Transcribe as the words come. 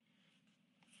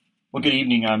Well, good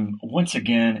evening. I'm once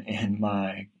again in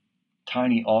my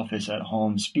tiny office at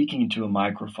home speaking into a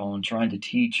microphone, trying to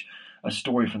teach a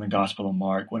story from the Gospel of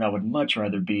Mark when I would much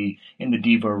rather be in the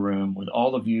Devo room with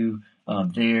all of you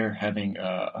there, having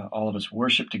all of us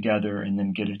worship together and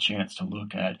then get a chance to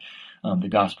look at the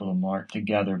Gospel of Mark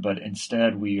together. But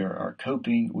instead, we are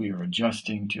coping, we are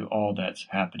adjusting to all that's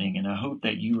happening, and I hope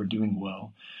that you are doing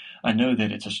well. I know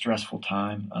that it's a stressful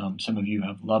time. Some of you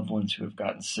have loved ones who have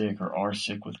gotten sick or are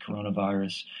sick with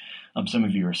coronavirus. Some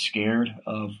of you are scared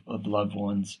of loved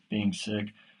ones being sick.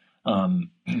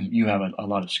 You have a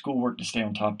lot of schoolwork to stay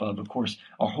on top of. Of course,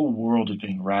 our whole world is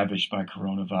being ravaged by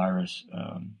coronavirus,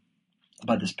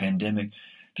 by this pandemic.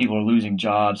 People are losing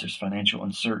jobs. There's financial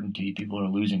uncertainty. People are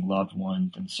losing loved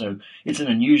ones. And so it's an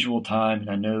unusual time. And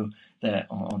I know that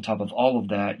on top of all of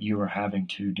that, you are having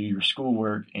to do your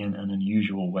schoolwork in an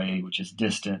unusual way, which is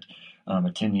distant,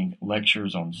 attending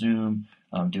lectures on Zoom,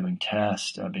 doing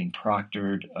tests, being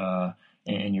proctored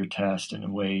in your test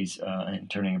in ways, and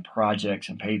turning in projects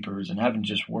and papers and having to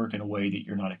just work in a way that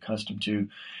you're not accustomed to.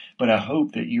 But I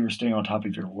hope that you are staying on top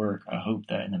of your work. I hope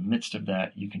that in the midst of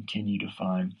that, you continue to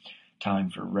find time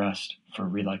for rest, for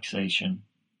relaxation,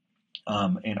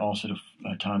 and also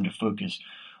time to focus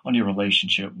on your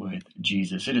relationship with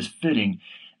Jesus. It is fitting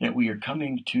that we are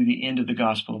coming to the end of the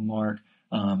Gospel of Mark,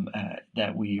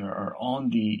 that we are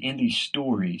in these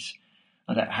stories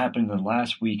that happened in the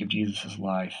last week of Jesus'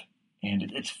 life. And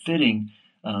it's fitting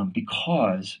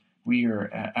because we are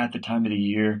at the time of the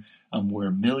year where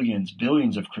millions,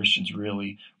 billions of Christians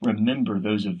really remember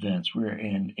those events. We're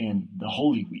in the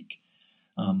Holy Week,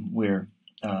 where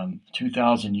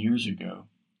 2,000 years ago,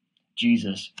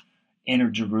 Jesus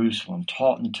entered Jerusalem,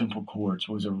 taught in the temple courts,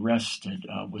 was arrested,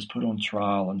 was put on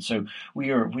trial. And so we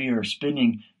are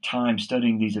spending time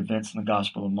studying these events in the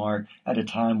Gospel of Mark at a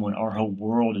time when our whole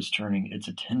world is turning its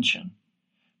attention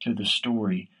to the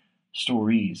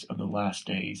stories of the last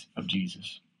days of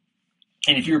Jesus.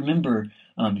 And if you remember,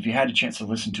 if you had a chance to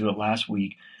listen to it last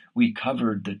week, we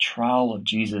covered the trial of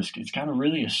Jesus. It's kind of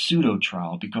really a pseudo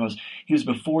trial because he was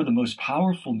before the most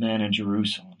powerful men in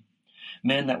Jerusalem,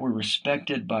 men that were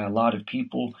respected by a lot of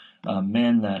people,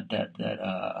 men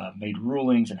that made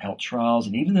rulings and held trials,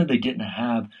 and even though they didn't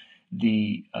have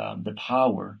the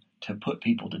power to put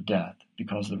people to death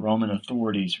because the Roman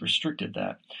authorities restricted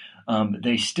that,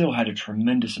 they still had a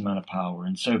tremendous amount of power.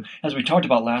 And so, as we talked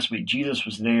about last week, Jesus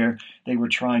was there. They were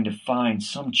trying to find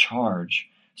some charge,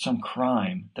 some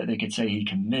crime that they could say he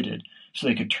committed so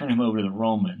they could turn him over to the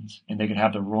Romans and they could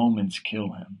have the Romans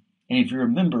kill him. And if you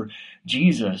remember,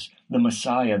 Jesus, the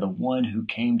Messiah, the one who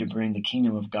came to bring the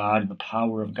kingdom of God and the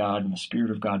power of God and the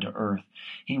Spirit of God to earth,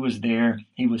 he was there,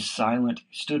 he was silent,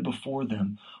 stood before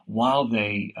them while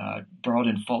they brought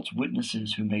in false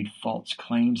witnesses who made false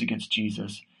claims against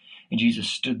Jesus. And Jesus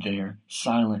stood there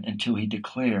silent until he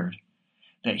declared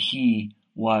that he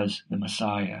was the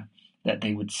Messiah, that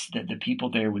the people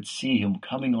there would see him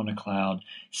coming on a cloud,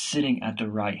 sitting at the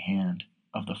right hand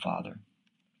of the Father.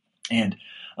 And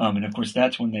of course,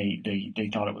 that's when they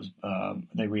thought it was,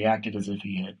 they reacted as if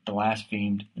he had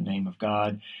blasphemed the name of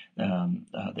God.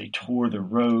 They tore their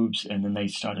robes, and then they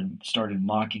started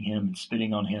mocking him and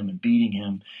spitting on him and beating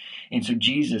him. And so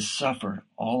Jesus suffered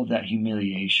all of that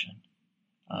humiliation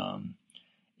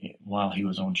while he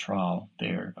was on trial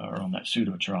there, or on that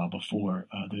pseudo trial before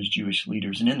those Jewish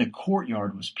leaders. And in the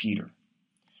courtyard was Peter.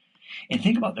 And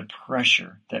think about the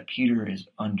pressure that Peter is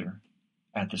under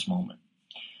at this moment.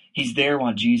 He's there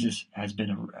while Jesus has been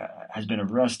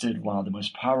arrested, while the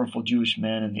most powerful Jewish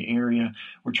men in the area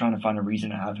were trying to find a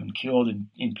reason to have him killed.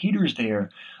 And Peter's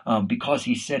there because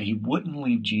he said he wouldn't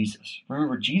leave Jesus.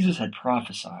 Remember, Jesus had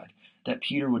prophesied that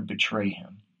Peter would betray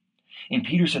him. And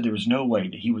Peter said there was no way,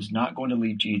 that he was not going to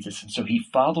leave Jesus. And so he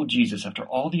followed Jesus after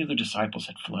all the other disciples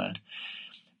had fled.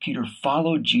 Peter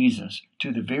followed Jesus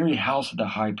to the very house of the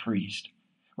high priest,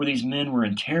 where these men were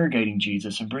interrogating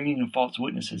Jesus and bringing in false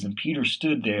witnesses. And Peter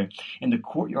stood there in the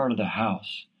courtyard of the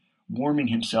house, warming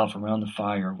himself around the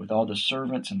fire with all the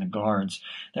servants and the guards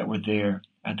that were there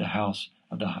at the house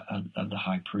of the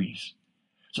high priest.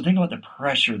 So think about the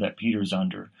pressure that Peter's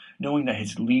under, knowing that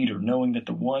his leader, knowing that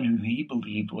the one who he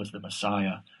believed was the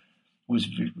Messiah,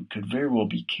 could very well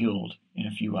be killed in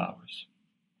a few hours.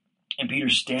 And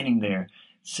Peter's standing there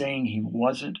saying he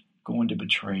wasn't going to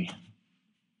betray him.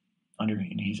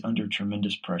 And he's under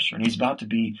tremendous pressure, and he's about to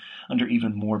be under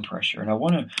even more pressure. And I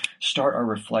want to start our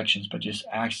reflections by just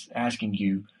asking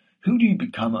you, who do you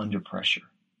become under pressure?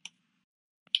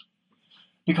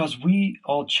 Because we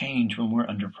all change when we're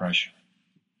under pressure.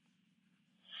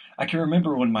 I can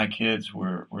remember when my kids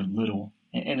were little,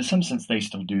 And in some sense, they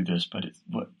still do this, but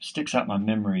what sticks out in my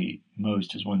memory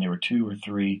most is when they were 2 or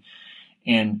 3,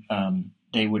 and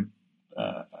they would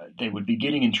be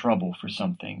getting in trouble for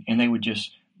something, and they would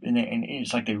just and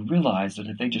it's like they realized that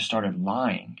if they just started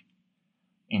lying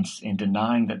and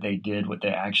denying that they did what they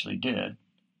actually did,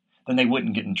 then they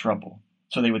wouldn't get in trouble.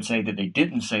 So they would say that they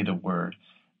didn't say the word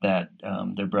that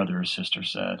their brother or sister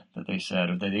said that they said,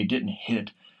 or that they didn't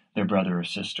hit their brother or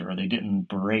sister, or they didn't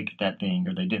break that thing,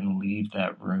 or they didn't leave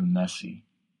that room messy.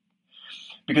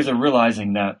 Because they're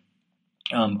realizing that,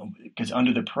 because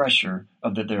under the pressure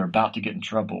of that they're about to get in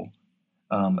trouble,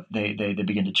 they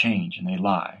begin to change and they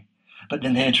lie. But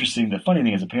then the funny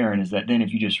thing as a parent is that then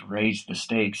if you just raised the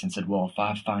stakes and said, well, if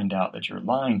I find out that you're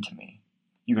lying to me,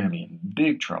 you're going to be in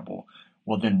big trouble.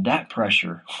 Well, then that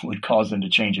pressure would cause them to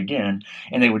change again,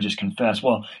 and they would just confess,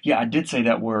 well, yeah, I did say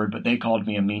that word, but they called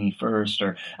me a meanie first,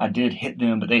 or I did hit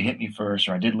them, but they hit me first,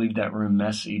 or I did leave that room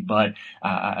messy, but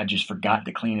I just forgot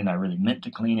to clean it. I really meant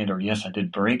to clean it, or yes, I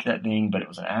did break that thing, but it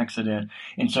was an accident.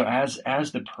 And so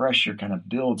as the pressure kind of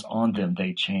builds on them,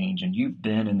 they change, and you've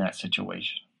been in that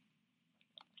situation.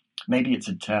 Maybe it's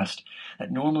a test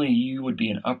that normally you would be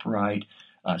an upright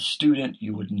student,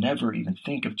 you would never even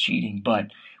think of cheating, but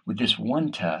with this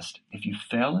one test, if you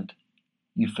fail it,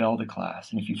 you fail the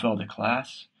class. And if you fail the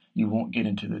class, you won't get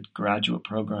into the graduate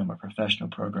program or professional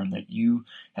program that you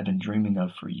have been dreaming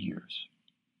of for years.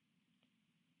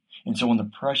 And so when the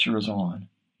pressure is on,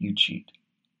 you cheat.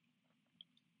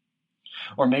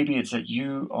 Or maybe it's that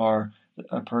you are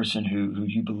a person who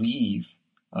you believe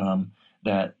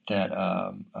that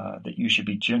you should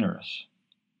be generous.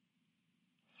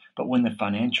 But when the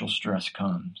financial stress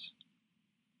comes,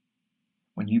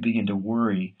 when you begin to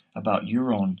worry about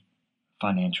your own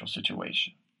financial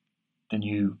situation, then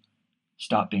you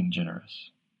stop being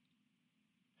generous.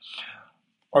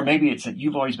 Or maybe it's that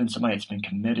you've always been somebody that's been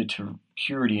committed to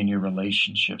purity in your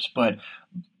relationships, but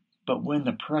when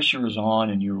the pressure is on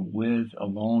and you're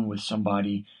alone with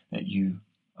somebody that you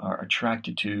are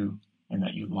attracted to and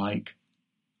that you like,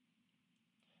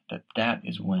 that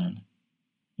is when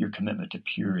your commitment to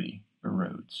purity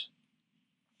erodes.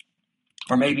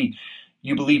 Or maybe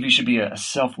you believe you should be a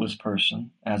selfless person,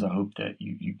 as I hope that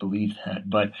you believe that,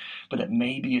 but that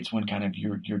maybe it's when kind of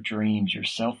your dreams, your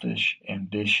selfish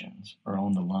ambitions are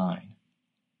on the line,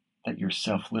 that your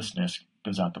selflessness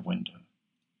goes out the window.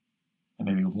 And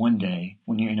maybe one day,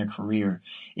 when you're in a career,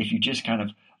 if you just kind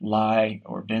of lie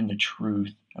or bend the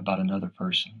truth about another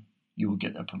person, you will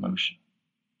get a promotion.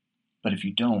 But if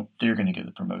you don't, they're going to get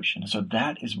the promotion. So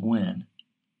that is when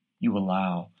you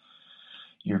allow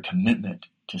your commitment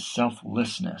to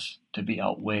selflessness to be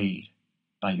outweighed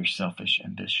by your selfish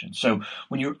ambition. So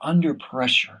when you're under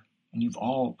pressure, and we've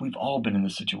all been in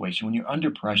this situation, when you're under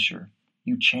pressure,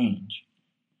 you change.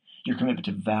 Your commitment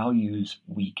to values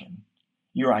weaken.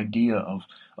 Your idea of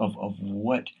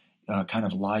what kind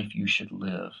of life you should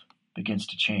live begins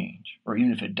to change. Or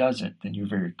even if it doesn't, then you're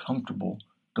very comfortable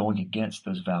going against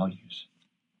those values.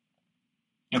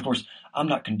 Of course, I'm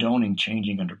not condoning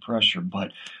changing under pressure,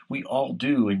 but we all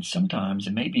do, and sometimes,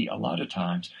 and maybe a lot of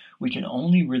times, we can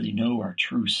only really know our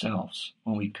true selves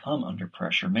when we come under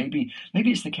pressure. Maybe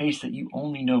it's the case that you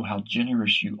only know how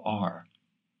generous you are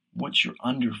once you're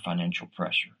under financial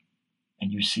pressure,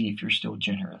 and you see if you're still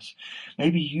generous.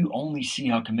 Maybe you only see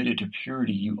how committed to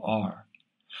purity you are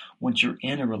once you're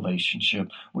in a relationship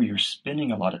where you're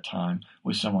spending a lot of time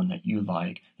with someone that you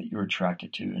like, that you're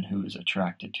attracted to, and who is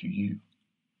attracted to you.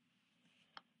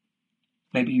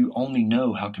 Maybe you only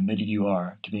know how committed you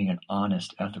are to being an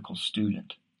honest, ethical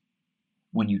student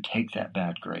when you take that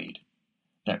bad grade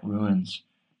that ruins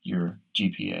your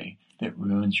GPA, that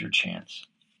ruins your chance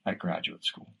at graduate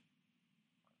school.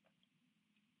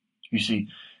 You see,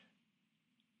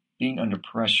 being under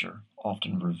pressure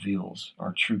often reveals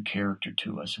our true character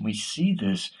to us. And we see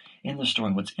this in the story.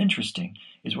 And what's interesting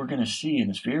is we're going to see in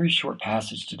this very short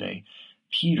passage today,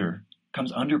 Peter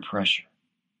comes under pressure.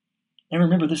 And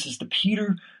remember, this is the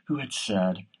Peter who had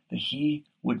said that he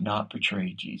would not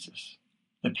betray Jesus.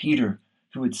 The Peter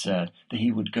who had said that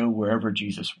he would go wherever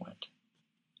Jesus went.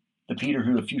 The Peter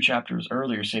who a few chapters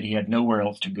earlier said he had nowhere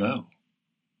else to go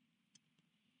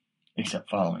except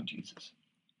following Jesus.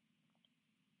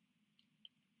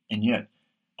 And yet,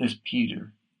 this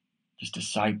Peter, this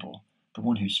disciple, the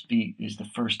one who is the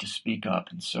first to speak up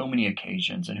in so many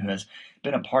occasions and who has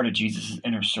been a part of Jesus'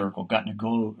 inner circle,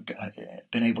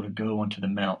 been able to go onto the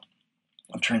Mount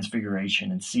of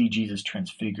Transfiguration and see Jesus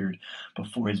transfigured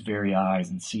before his very eyes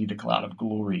and see the cloud of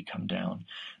glory come down.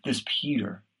 This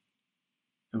Peter,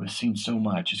 who has seen so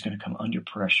much, is going to come under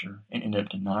pressure and end up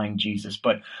denying Jesus.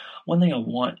 But one thing I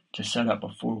want to set up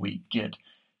before we get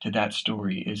to that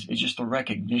story is just the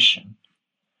recognition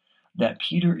that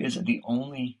Peter isn't the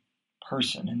only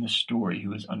person in this story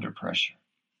who is under pressure.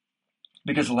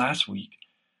 Because last week,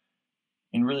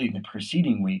 and really in the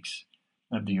preceding weeks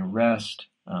of the arrest,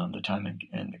 the time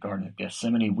in the Garden of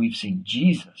Gethsemane, we've seen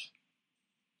Jesus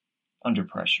under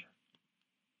pressure.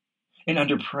 And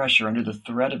under pressure, under the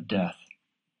threat of death,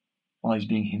 while he's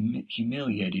being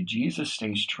humiliated, Jesus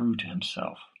stays true to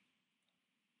himself.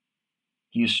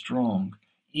 He is strong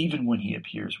even when he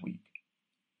appears weak.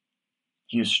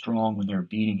 He is strong when they're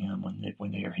beating him,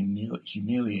 when they are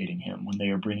humiliating him, when they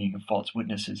are bringing in false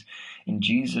witnesses. And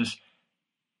Jesus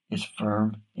is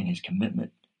firm in his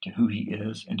commitment to who he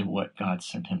is and to what God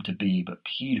sent him to be. But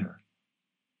Peter,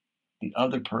 the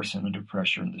other person under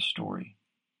pressure in the story,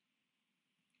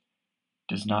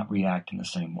 does not react in the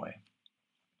same way.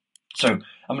 So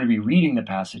I'm going to be reading the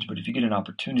passage, but if you get an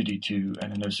opportunity to,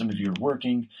 and I know some of you are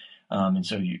working, and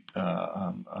so you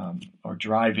are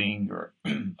driving or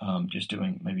just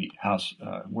doing maybe house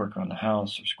work around the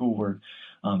house or schoolwork,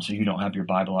 so you don't have your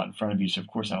Bible out in front of you. So of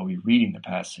course I'll be reading the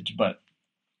passage, but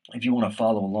if you want to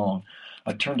follow along,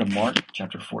 turn to Mark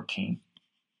chapter 14,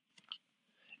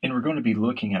 and we're going to be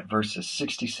looking at verses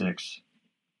 66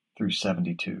 through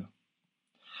 72.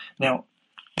 Now,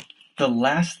 the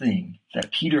last thing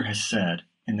that Peter has said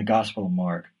in the Gospel of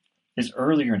Mark is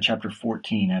earlier in chapter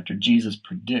 14 after Jesus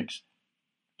predicts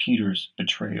Peter's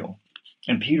betrayal.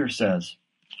 And Peter says,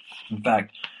 in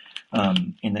fact,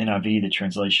 in the NIV, the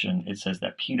translation, it says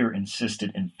that Peter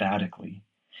insisted emphatically,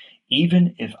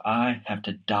 "Even if I have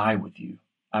to die with you,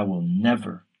 I will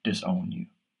never disown you."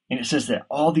 And it says that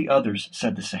all the others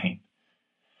said the same.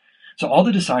 So all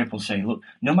the disciples say, look,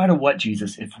 no matter what,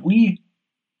 Jesus, if we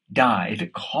die, if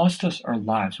it costs us our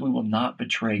lives, we will not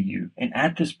betray you. And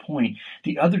at this point,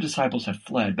 the other disciples have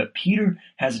fled, but Peter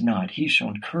has not. He's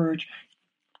shown courage.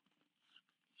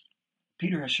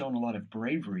 Peter has shown a lot of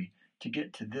bravery to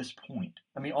get to this point.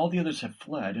 I mean, all the others have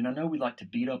fled, and I know we like to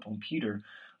beat up on Peter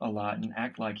a lot and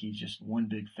act like he's just one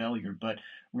big failure, but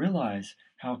realize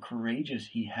how courageous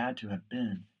he had to have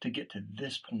been to get to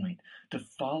this point, to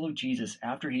follow Jesus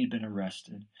after he'd been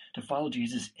arrested, to follow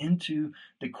Jesus into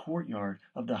the courtyard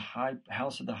of the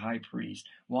house of the high priest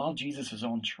while Jesus is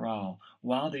on trial,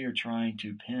 while they are trying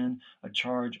to pin a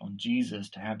charge on Jesus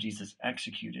to have Jesus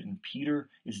executed, and Peter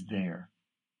is there.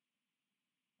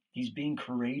 He's being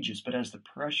courageous, but as the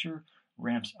pressure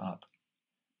ramps up,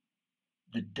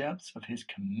 the depths of his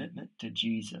commitment to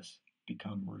Jesus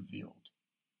become revealed.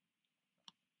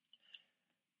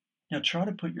 Now try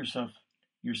to put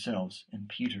yourselves in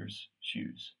Peter's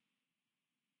shoes.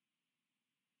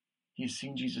 He has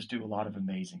seen Jesus do a lot of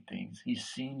amazing things. He's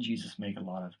seen Jesus make a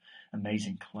lot of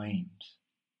amazing claims.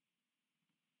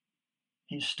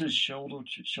 He stood shoulder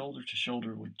to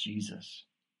shoulder with Jesus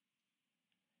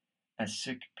as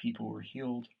sick people were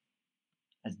healed,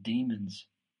 as demons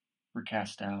were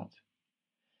cast out,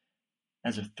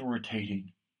 as authoritative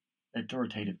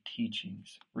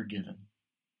teachings were given.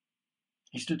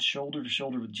 He stood shoulder to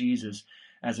shoulder with Jesus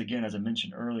as I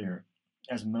mentioned earlier,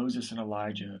 as Moses and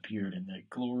Elijah appeared and the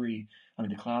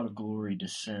cloud of glory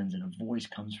descends and a voice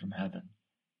comes from heaven,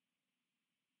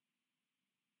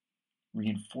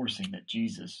 reinforcing that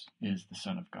Jesus is the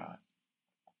Son of God.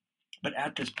 But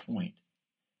at this point,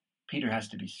 Peter has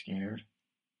to be scared.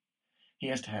 He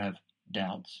has to have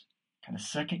doubts, kind of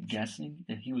second guessing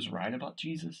if he was right about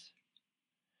Jesus.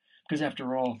 Because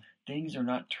after all, things are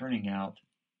not turning out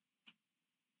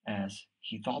as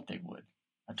he thought they would.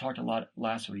 I talked a lot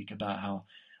last week about how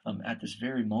at this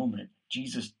very moment,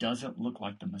 Jesus doesn't look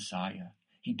like the Messiah.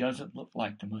 He doesn't look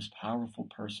like the most powerful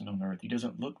person on earth. He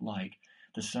doesn't look like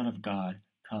the Son of God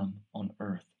come on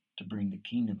earth to bring the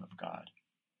kingdom of God.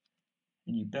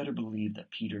 And you better believe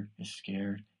that Peter is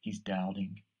scared. He's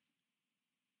doubting.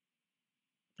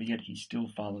 But yet he still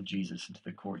followed Jesus into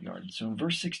the courtyard. And so in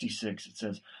verse 66, it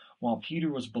says, while Peter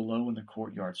was below in the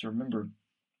courtyard. So remember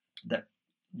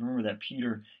that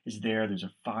Peter is there. There's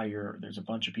a fire. There's a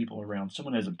bunch of people around.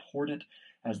 Someone as important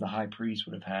as the high priest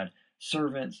would have had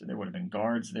servants, and there would have been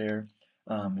guards there.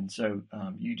 And so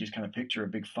you just kind of picture a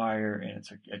big fire, and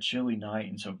it's a chilly night,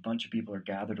 and so a bunch of people are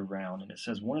gathered around. And it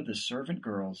says one of the servant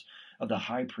girls of the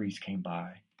high priest came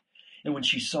by. And when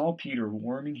she saw Peter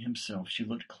warming himself, she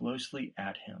looked closely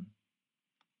at him.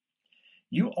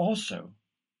 "You also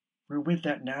were with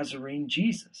that Nazarene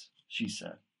Jesus," she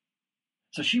said.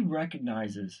 So she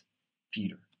recognizes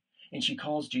Peter, and she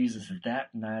calls Jesus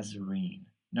that Nazarene.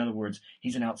 In other words,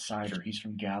 he's an outsider. He's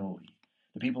from Galilee.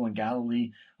 The people in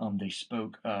Galilee, they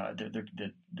spoke,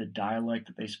 the dialect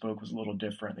that they spoke was a little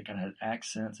different. They kind of had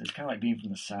accents. It's kind of like being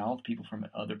from the South. People from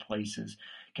other places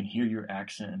can hear your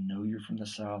accent and know you're from the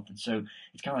South. And so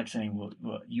it's kind of like saying,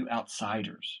 well, you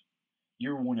outsiders,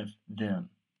 you're one of them.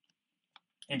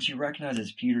 And she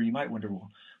recognizes Peter. You might wonder, well,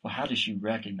 how does she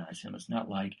recognize him? It's not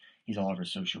like he's all over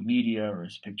social media or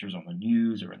his pictures on the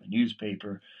news or in the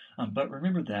newspaper. But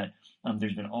remember that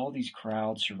there's been all these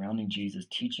crowds surrounding Jesus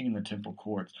teaching in the temple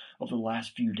courts over the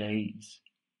last few days.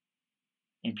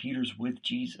 And Peter's with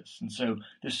Jesus. And so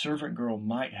this servant girl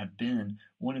might have been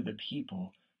one of the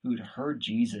people who had heard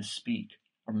Jesus speak,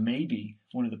 or maybe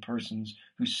one of the persons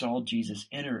who saw Jesus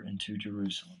enter into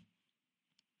Jerusalem.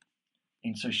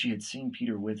 And so she had seen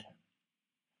Peter with him.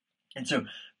 And so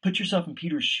put yourself in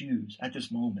Peter's shoes at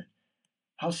this moment.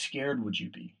 How scared would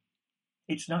you be?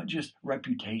 It's not just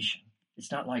reputation.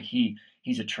 It's not like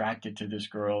he's attracted to this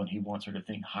girl and he wants her to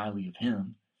think highly of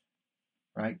him,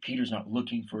 right? Peter's not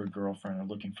looking for a girlfriend or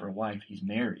looking for a wife. He's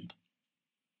married.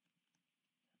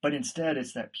 But instead,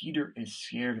 it's that Peter is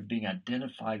scared of being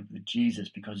identified with Jesus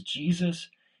because Jesus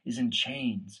is in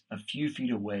chains a few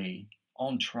feet away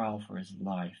on trial for his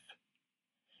life.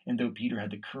 And though Peter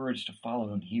had the courage to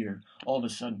follow him here, all of a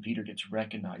sudden Peter gets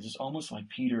recognized. It's almost like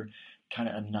Peter kind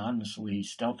of anonymously,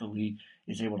 stealthily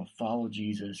is able to follow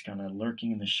Jesus, kind of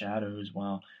lurking in the shadows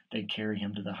while they carry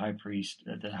him to the high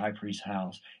priest's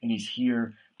house. And he's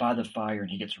here by the fire and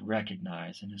he gets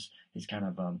recognized and his kind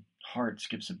of heart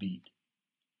skips a beat.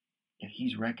 If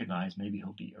he's recognized, maybe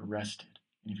he'll be arrested.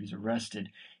 And if he's arrested,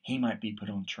 he might be put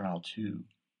on trial too.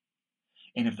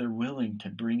 And if they're willing to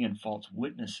bring in false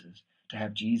witnesses to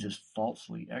have Jesus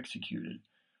falsely executed,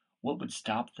 what would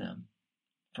stop them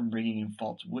from bringing in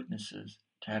false witnesses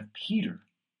to have Peter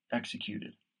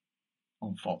executed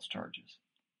on false charges?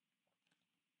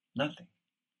 Nothing.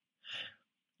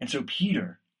 And so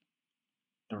Peter,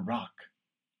 the rock,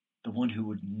 the one who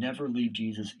would never leave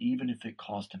Jesus even if it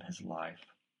cost him his life,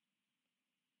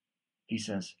 he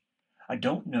says, "I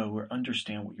don't know or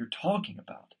understand what you're talking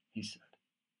about," he said.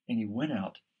 And he went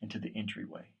out into the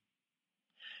entryway.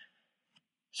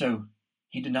 So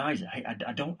he denies it. Hey,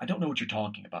 I don't know what you're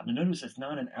talking about. Now notice it's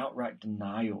not an outright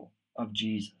denial of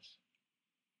Jesus.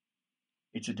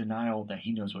 It's a denial that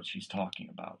he knows what she's talking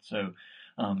about. So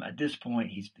at this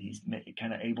point, he's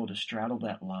kind of able to straddle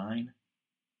that line.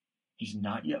 He's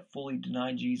not yet fully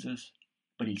denied Jesus,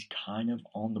 but he's kind of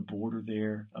on the border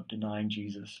there of denying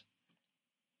Jesus.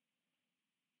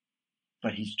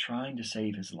 But he's trying to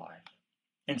save his life.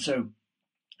 And so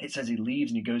it says he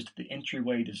leaves and he goes to the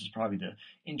entryway. This is probably the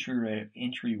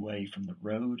entryway from the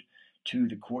road to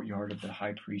the courtyard of the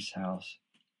high priest's house.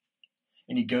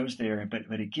 And he goes there,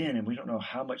 but again, and we don't know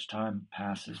how much time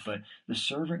passes, but the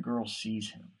servant girl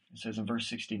sees him. It says in verse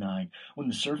 69, when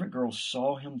the servant girl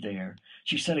saw him there,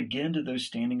 she said again to those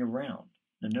standing around.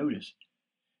 Now notice,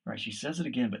 right? She says it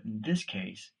again, but in this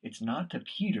case, it's not to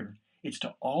Peter. It's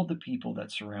to all the people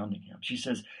that's surrounding him. She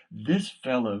says, this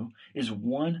fellow is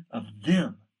one of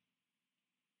them.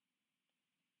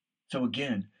 So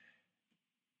again,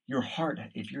 your heart,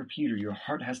 if you're Peter, your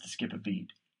heart has to skip a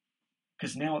beat.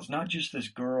 Because now it's not just this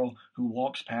girl who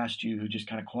walks past you who just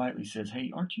kind of quietly says,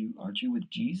 hey, aren't you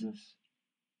with Jesus?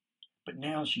 But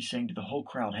now she's saying to the whole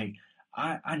crowd, hey,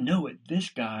 I know it. This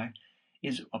guy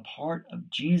is a part of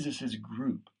Jesus's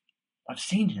group. I've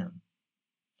seen him.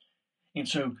 And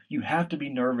so you have to be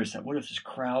nervous that what if this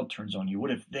crowd turns on you?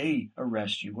 What if they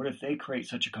arrest you? What if they create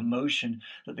such a commotion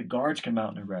that the guards come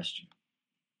out and arrest you?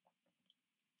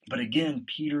 But again,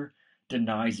 Peter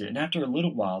denies it. And after a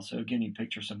little while, so again, you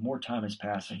picture some more time is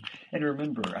passing. And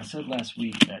remember, I said last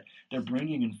week that they're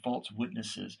bringing in false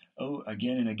witnesses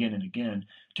again and again and again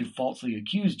to falsely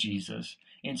accuse Jesus.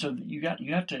 And so you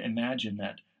have to imagine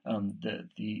that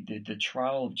the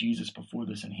trial of Jesus before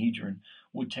the Sanhedrin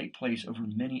would take place over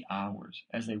many hours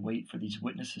as they wait for these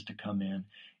witnesses to come in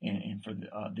and for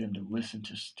them to listen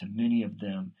to many of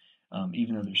them.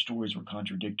 Even though their stories were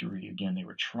contradictory, again, they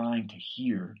were trying to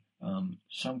hear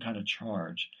some kind of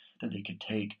charge that they could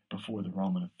take before the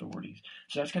Roman authorities.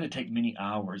 So that's going to take many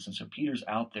hours. And so Peter's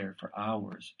out there for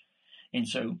hours. And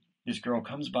so this girl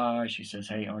comes by. She says,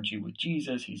 hey, aren't you with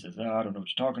Jesus? He says, I don't know what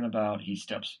you're talking about. He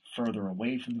steps further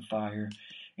away from the fire.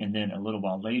 And then a little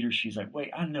while later, she's like,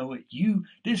 wait, I know it.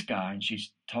 This guy. And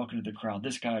she's talking to the crowd.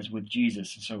 This guy's with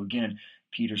Jesus. And so again,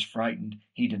 Peter's frightened.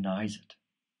 He denies it.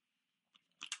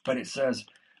 But it says,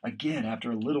 again,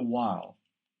 after a little while,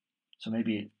 so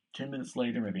maybe 10 minutes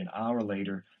later, maybe an hour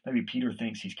later, maybe Peter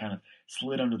thinks he's kind of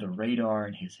slid under the radar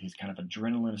and his kind of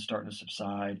adrenaline is starting to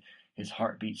subside. His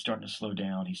heartbeat's starting to slow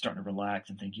down. He's starting to relax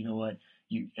and think, you know what?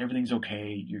 everything's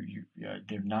okay.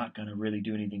 They're not going to really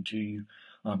do anything to you.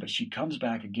 But she comes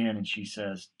back again and she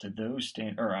says to those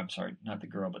I'm sorry, not the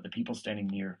girl, but the people standing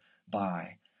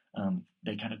nearby,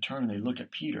 they kind of turn and they look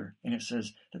at Peter, and it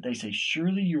says that they say,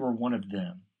 "Surely you are one of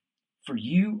them, for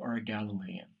you are a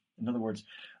Galilean." In other words,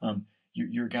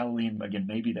 you're a Galilean. Again,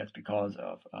 maybe that's because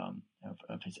of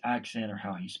his accent or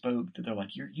how he spoke. That they're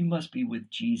like, you must be with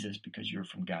Jesus because you're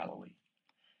from Galilee.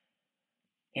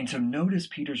 And so notice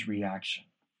Peter's reaction.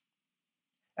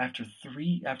 After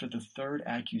the third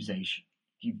accusation,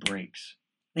 he breaks.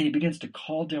 Then he begins to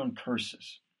call down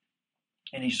curses,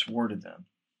 and he swore to them.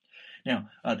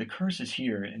 Now, the curses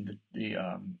here, and the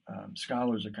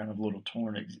scholars are kind of a little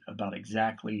torn about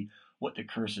exactly what the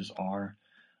curses are.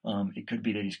 It could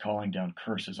be that he's calling down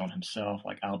curses on himself,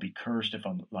 like I'll be cursed if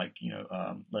I'm like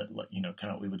kind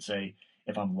of we would say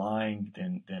if I'm lying,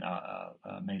 then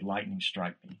may lightning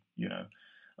strike me,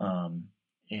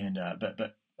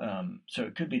 so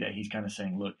it could be that he's kind of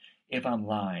saying, look, if I'm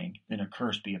lying, then a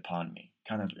curse be upon me,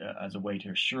 kind of as a way to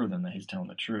assure them that he's telling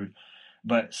the truth.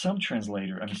 But some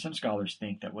scholars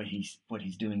think that what he's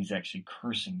doing is actually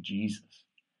cursing Jesus.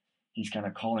 He's kind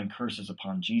of calling curses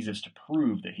upon Jesus to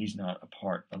prove that he's not a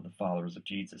part of the followers of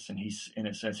Jesus. And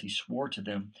it says he swore to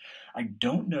them, "I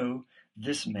don't know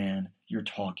this man you're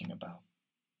talking about."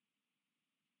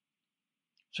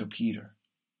 So Peter,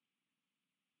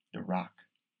 the rock,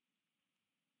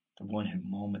 the one who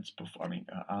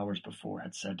hours before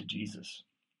had said to Jesus,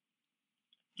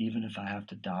 "Even if I have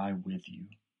to die with you,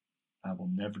 I will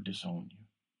never disown you."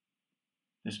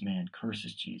 This man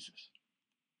curses Jesus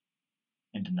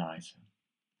and denies him.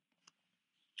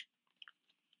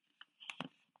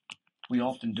 We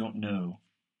often don't know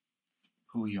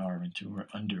who we are until we're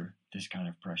under this kind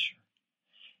of pressure.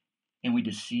 And we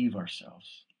deceive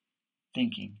ourselves,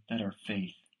 thinking that our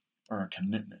faith or our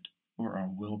commitment or our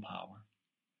willpower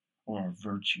or our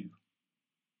virtue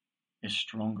is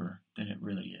stronger than it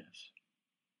really is.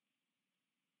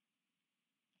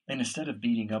 And instead of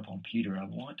beating up on Peter, I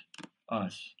want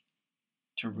us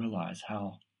to realize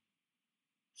how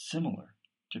similar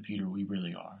to Peter we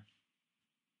really are.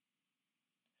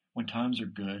 When times are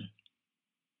good,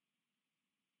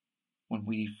 when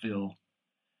we feel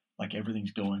like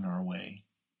everything's going our way,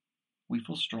 we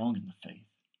feel strong in the faith.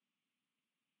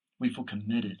 We feel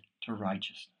committed to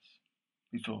righteousness.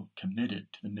 We feel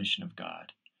committed to the mission of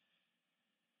God.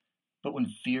 But when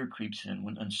fear creeps in,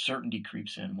 when uncertainty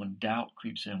creeps in, when doubt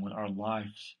creeps in, when our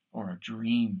lives or our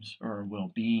dreams or our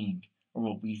well-being or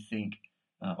what we think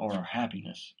or our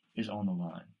happiness is on the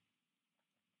line,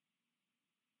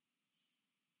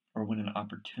 or when an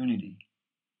opportunity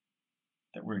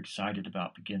that we're excited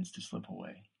about begins to slip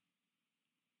away,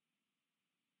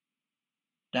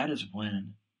 that is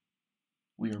when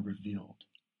we are revealed.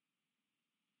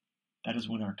 That is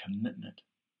when our commitment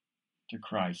to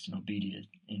Christ and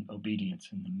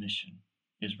obedience in the mission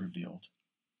is revealed.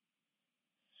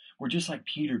 We're just like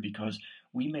Peter because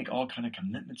we make all kind of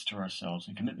commitments to ourselves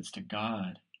and commitments to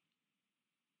God,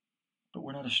 but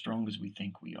we're not as strong as we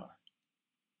think we are.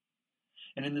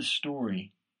 And in this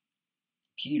story,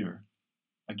 Peter,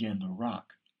 again, the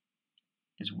rock,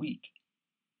 is weak.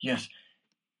 Yes,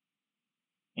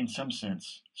 in some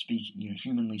sense,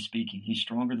 humanly speaking, he's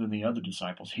stronger than the other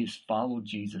disciples. He has followed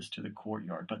Jesus to the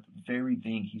courtyard, but the very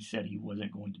thing he said he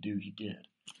wasn't going to do, he did.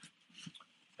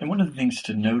 And one of the things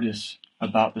to notice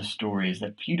about this story is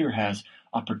that Peter has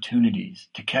opportunities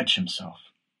to catch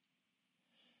himself,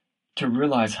 to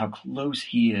realize how close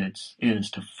he is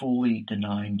to fully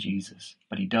denying Jesus,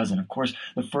 but he doesn't. Of course,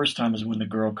 the first time is when the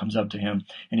girl comes up to him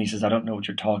and he says, "I don't know what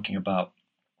you're talking about."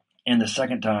 And the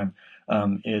second time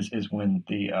is when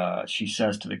she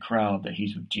says to the crowd that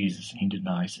he's with Jesus and he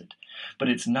denies it. But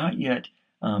it's not yet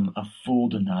a full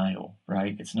denial,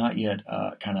 right? It's not yet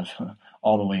kind of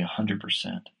all the way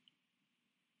 100%.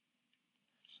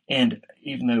 And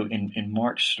even though in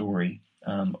Mark's story,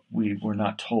 we're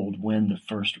not told when the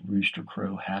first rooster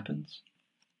crow happens,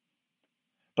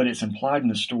 but it's implied in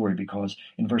the story because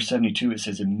in verse 72 it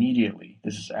says immediately,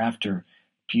 this is after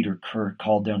Peter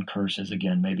called down curses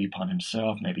again, maybe upon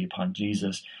himself, maybe upon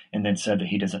Jesus, and then said that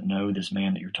he doesn't know this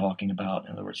man that you're talking about.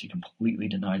 In other words, he completely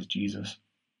denies Jesus.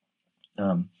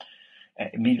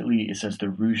 Immediately it says the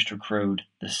rooster crowed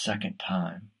the second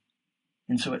time.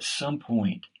 And so at some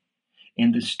point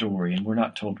in this story, and we're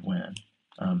not told when,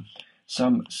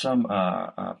 some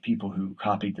people who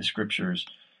copied the scriptures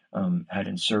had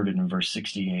inserted in verse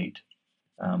 68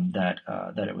 that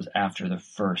it was after the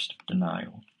first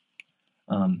denial.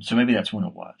 So maybe that's when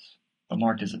it was, but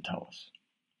Mark doesn't tell us.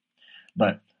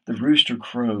 But the rooster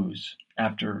crows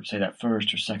after, say, that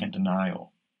first or second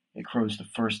denial, It crows the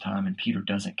first time and Peter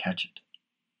doesn't catch it.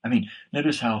 I mean,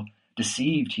 notice how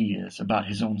deceived he is about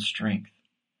his own strength,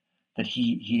 that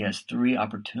he has three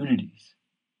opportunities,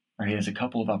 or he has a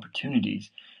couple of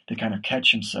opportunities to kind of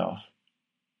catch himself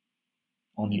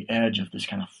on the edge of this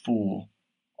kind of full,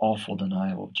 awful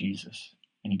denial of Jesus,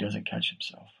 and he doesn't catch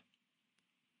himself.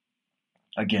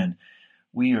 Again,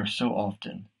 we are so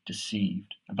often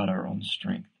deceived about our own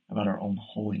strength, about our own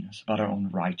holiness, about our own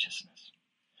righteousness.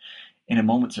 And in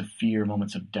moments of fear,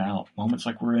 moments of doubt, moments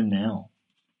like we're in now,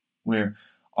 where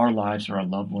our lives or our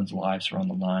loved ones' lives are on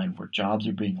the line, where jobs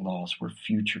are being lost, where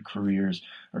future careers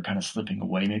are kind of slipping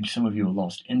away. Maybe some of you have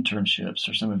lost internships,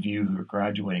 or some of you who are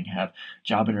graduating have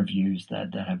job interviews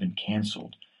that have been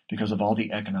canceled because of all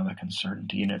the economic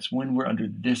uncertainty. And it's when we're under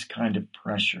this kind of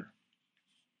pressure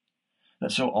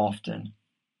that so often,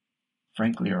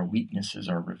 frankly, our weaknesses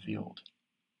are revealed.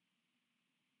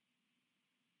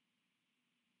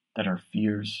 That our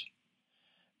fears,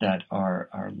 that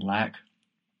our lack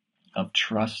of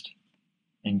trust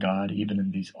in God, even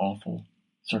in these awful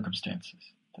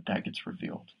circumstances, that gets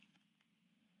revealed.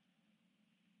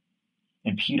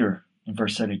 And Peter, in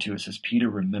verse 72, it says, Peter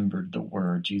remembered the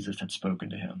word Jesus had spoken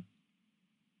to him.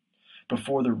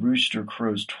 Before the rooster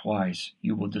crows twice,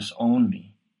 you will disown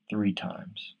me 3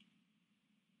 times.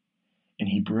 And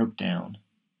he broke down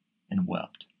and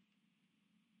wept.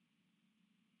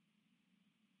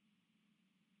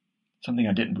 Something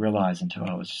I didn't realize until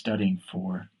I was studying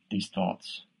for these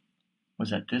thoughts was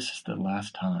that this is the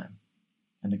last time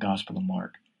in the Gospel of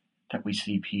Mark that we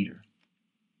see Peter.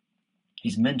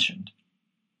 He's mentioned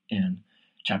in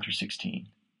chapter 16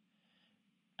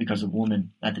 because the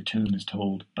woman at the tomb is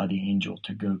told by the angel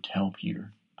to go tell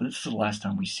Peter. But this is the last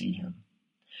time we see him.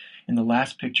 And the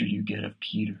last picture you get of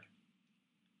Peter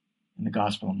in the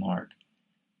Gospel of Mark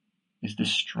is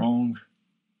this strong,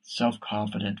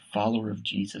 self-confident follower of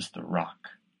Jesus, the rock,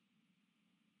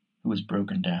 who was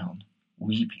broken down,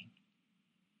 weeping.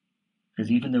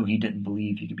 Because even though he didn't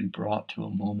believe, he could be brought to a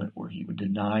moment where he would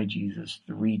deny Jesus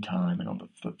 3 times, and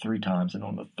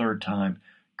on the third time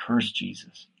curse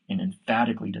Jesus and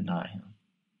emphatically deny him.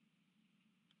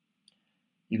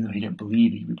 Even though he didn't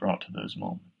believe, he could be brought to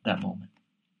that moment.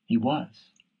 He was.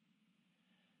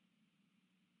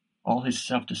 All his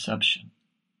self-deception,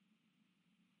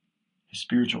 his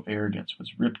spiritual arrogance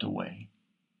was ripped away.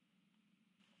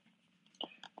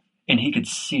 And he could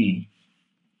see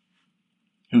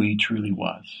who he truly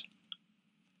was.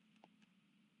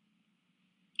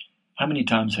 How many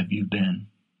times have you been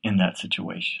in that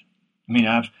situation? I mean,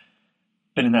 I've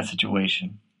been in that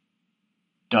situation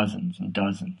dozens and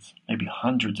dozens, maybe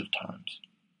hundreds of times,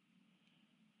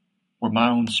 where my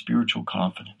own spiritual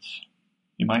confidence,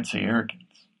 you might say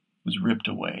arrogance, was ripped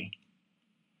away.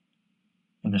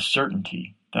 And the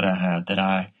certainty that I had that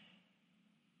I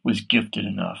was gifted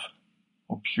enough,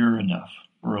 or pure enough,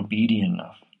 or obedient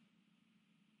enough,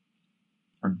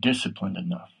 or disciplined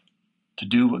enough to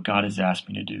do what God has asked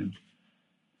me to do,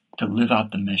 to live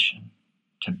out the mission,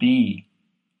 to be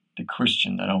the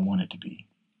Christian that I wanted to be.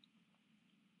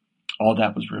 All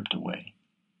that was ripped away.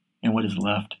 And what is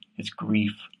left is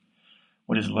grief.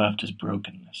 What is left is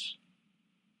brokenness.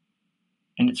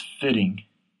 And it's fitting,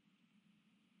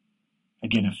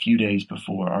 again, a few days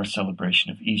before our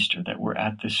celebration of Easter, that we're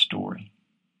at this story.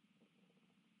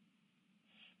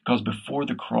 Because before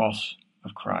the cross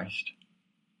of Christ,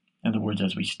 in other words,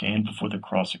 as we stand before the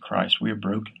cross of Christ, we are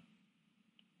broken.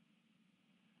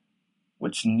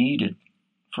 What's needed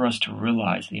for us to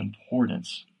realize the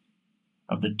importance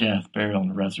of the death, burial,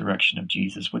 and resurrection of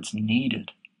Jesus, what's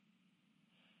needed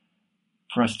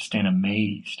for us to stand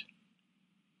amazed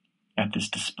at this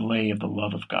display of the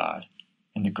love of God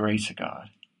and the grace of God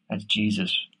as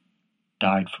Jesus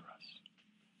died for us,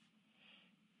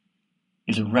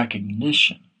 is a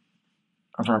recognition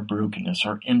of our brokenness,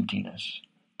 our emptiness,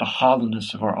 the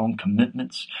hollowness of our own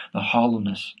commitments, the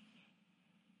hollowness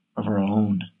of our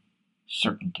own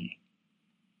certainty.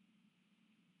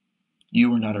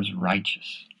 You are not as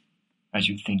righteous as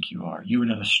you think you are. You are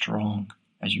not as strong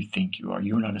as you think you are.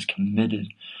 You are not as committed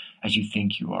as you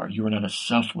think you are. You are not as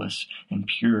selfless and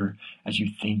pure as you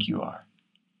think you are.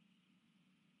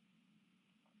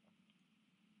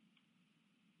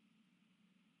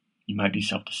 You might be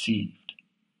self-deceived,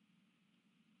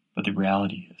 but the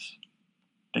reality is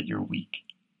that you're weak.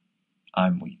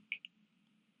 I'm weak.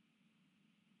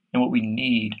 And what we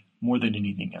need more than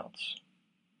anything else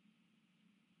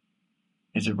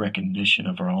is a recognition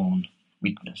of our own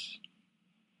weakness.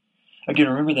 Again,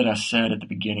 remember that I said at the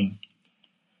beginning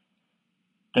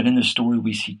that in the story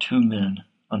we see 2 men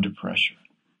under pressure.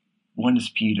 One is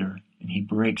Peter, and he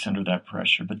breaks under that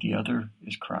pressure, but the other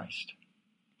is Christ.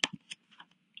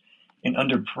 And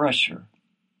under pressure,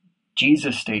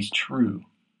 Jesus stays true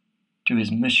to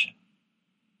his mission.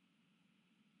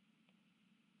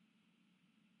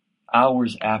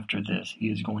 Hours after this, he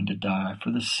is going to die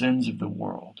for the sins of the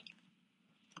world.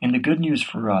 And the good news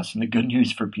for us and the good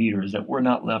news for Peter is that we're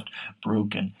not left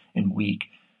broken and weak.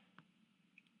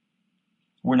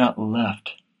 We're not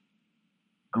left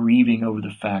grieving over the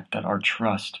fact that our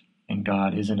trust in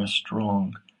God isn't as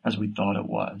strong as we thought it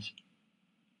was.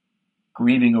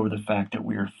 Grieving over the fact that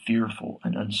we are fearful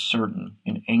and uncertain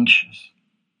and anxious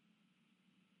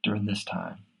during this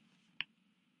time.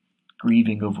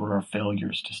 Grieving over our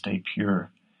failures to stay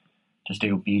pure, to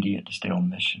stay obedient, to stay on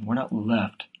mission. We're not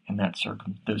left in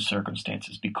those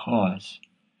circumstances because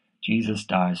Jesus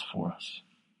dies for us.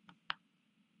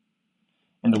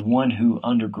 And the one who,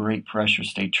 under great pressure,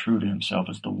 stayed true to himself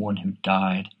is the one who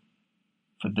died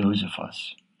for those of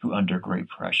us who, under great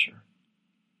pressure,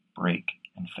 break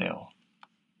and fail.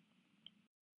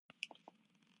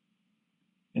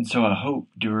 And so I hope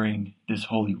during this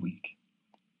Holy Week,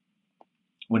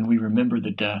 when we remember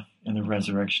the death and the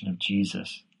resurrection of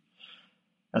Jesus,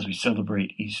 as we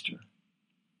celebrate Easter,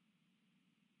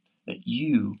 that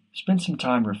you spend some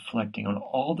time reflecting on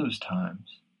all those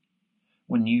times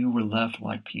when you were left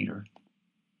like Peter,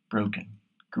 broken,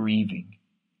 grieving,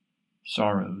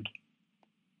 sorrowed,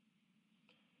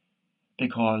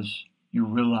 because you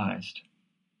realized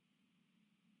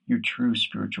your true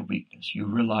spiritual weakness. You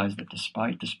realized that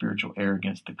despite the spiritual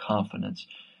arrogance, the confidence,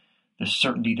 the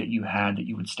certainty that you had that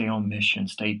you would stay on mission,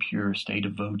 stay pure, stay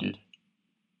devoted,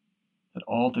 that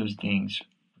all those things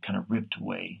were kind of ripped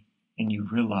away, and you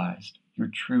realized your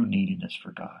true neediness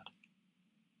for God.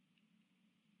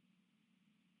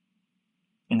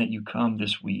 And that you come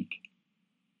this week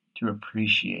to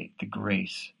appreciate the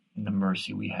grace and the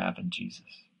mercy we have in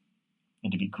Jesus,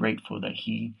 and to be grateful that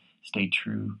he stayed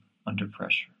true under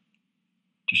pressure,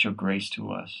 to show grace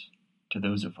to us, to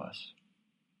those of us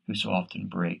who so often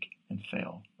break and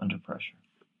fail under pressure.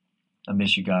 I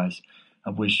miss you guys. I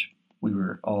wish we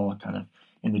were all kind of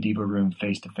in the Devo room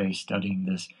face to face studying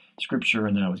this scripture,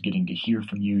 and then I was getting to hear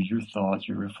from you, your thoughts,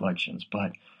 your reflections,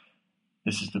 but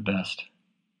this is the best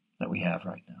that we have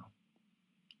right now.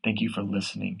 Thank you for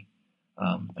listening.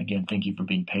 Again, thank you for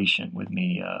being patient with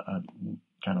me,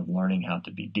 kind of learning how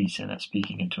to be decent at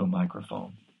speaking into a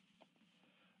microphone.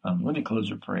 Let me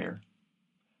close with prayer.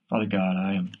 Father God,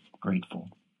 I am grateful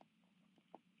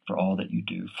for all that you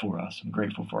do for us. I'm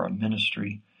grateful for our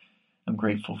ministry. I'm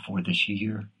grateful for this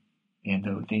year. And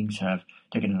though things have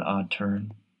taken an odd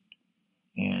turn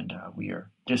and we are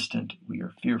distant, we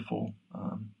are fearful,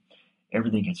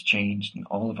 everything has changed in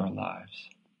all of our lives.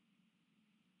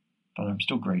 Father, I'm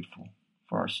still grateful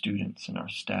for our students and our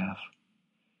staff,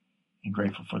 and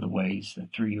grateful for the ways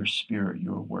that through your Spirit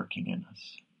you are working in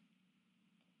us.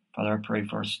 Father, I pray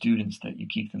for our students that you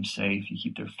keep them safe, you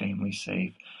keep their families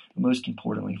safe, but most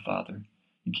importantly, Father,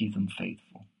 you keep them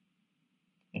faithful,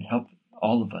 and help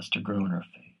all of us to grow in our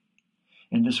faith.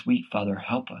 And this week, Father,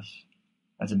 help us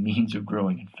as a means of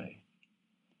growing in faith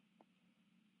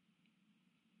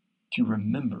to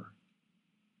remember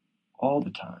all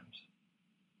the times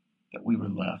that we were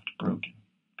left broken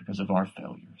because of our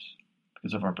failures,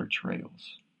 because of our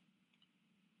betrayals,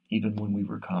 even when we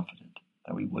were confident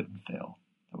that we wouldn't fail,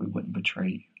 that we wouldn't betray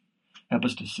you. Help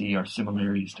us to see our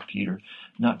similarities to Peter,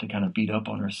 not to kind of beat up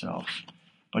on ourselves,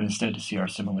 but instead to see our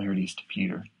similarities to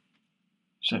Peter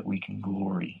so that we can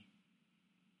glory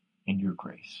in your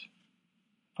grace.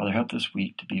 Father, help this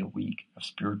week to be a week of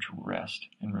spiritual rest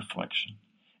and reflection,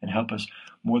 and help us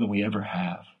more than we ever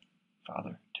have,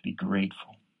 Father, to be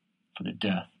grateful for the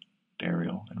death,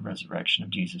 burial, and resurrection of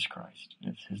Jesus Christ.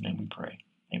 In his name we pray.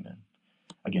 Amen.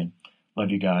 Again, love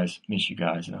you guys, miss you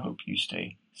guys, and I hope you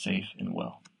stay safe and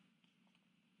well.